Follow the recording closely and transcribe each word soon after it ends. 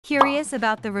Curious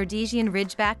about the Rhodesian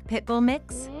Ridgeback Pitbull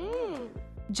mix?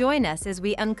 Join us as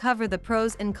we uncover the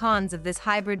pros and cons of this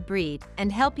hybrid breed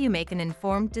and help you make an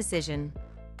informed decision.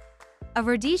 A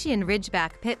Rhodesian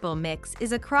Ridgeback Pitbull mix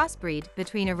is a crossbreed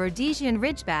between a Rhodesian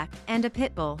Ridgeback and a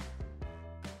Pitbull.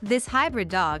 This hybrid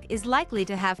dog is likely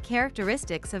to have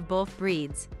characteristics of both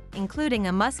breeds, including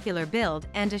a muscular build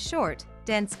and a short,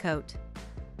 dense coat.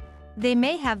 They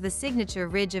may have the signature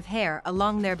ridge of hair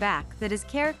along their back that is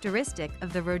characteristic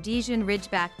of the Rhodesian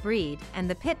Ridgeback breed and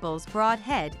the Pitbull's broad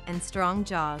head and strong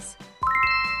jaws.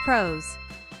 Pros: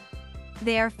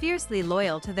 they are fiercely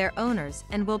loyal to their owners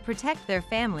and will protect their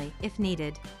family if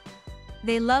needed.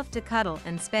 They love to cuddle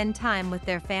and spend time with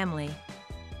their family.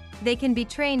 They can be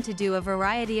trained to do a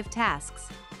variety of tasks,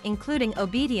 including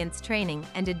obedience training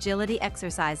and agility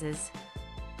exercises.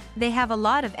 They have a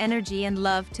lot of energy and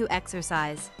love to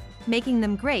exercise, making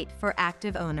them great for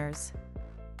active owners.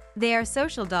 They are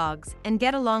social dogs and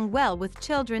get along well with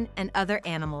children and other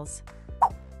animals.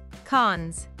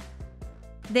 Cons: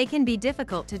 they can be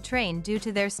difficult to train due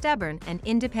to their stubborn and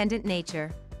independent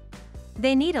nature.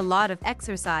 They need a lot of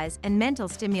exercise and mental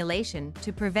stimulation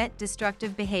to prevent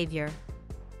destructive behavior.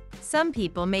 Some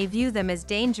people may view them as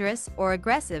dangerous or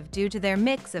aggressive due to their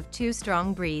mix of two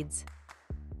strong breeds.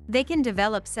 They can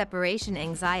develop separation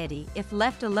anxiety if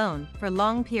left alone for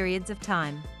long periods of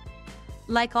time.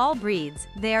 Like all breeds,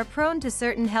 they are prone to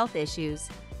certain health issues,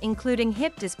 including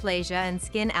hip dysplasia and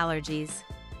skin allergies.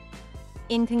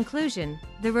 In conclusion,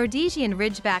 the Rhodesian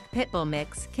Ridgeback Pitbull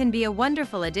mix can be a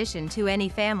wonderful addition to any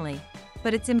family,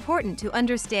 but it's important to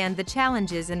understand the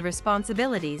challenges and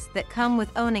responsibilities that come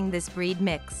with owning this breed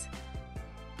mix.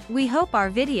 We hope our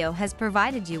video has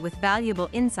provided you with valuable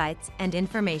insights and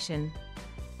information.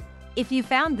 If you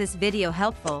found this video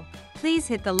helpful, please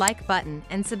hit the like button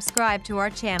and subscribe to our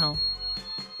channel.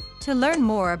 To learn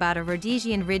more about a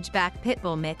Rhodesian Ridgeback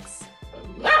Pitbull mix,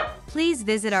 please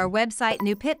visit our website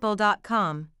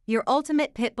newpitbull.com, your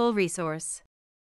ultimate pitbull resource.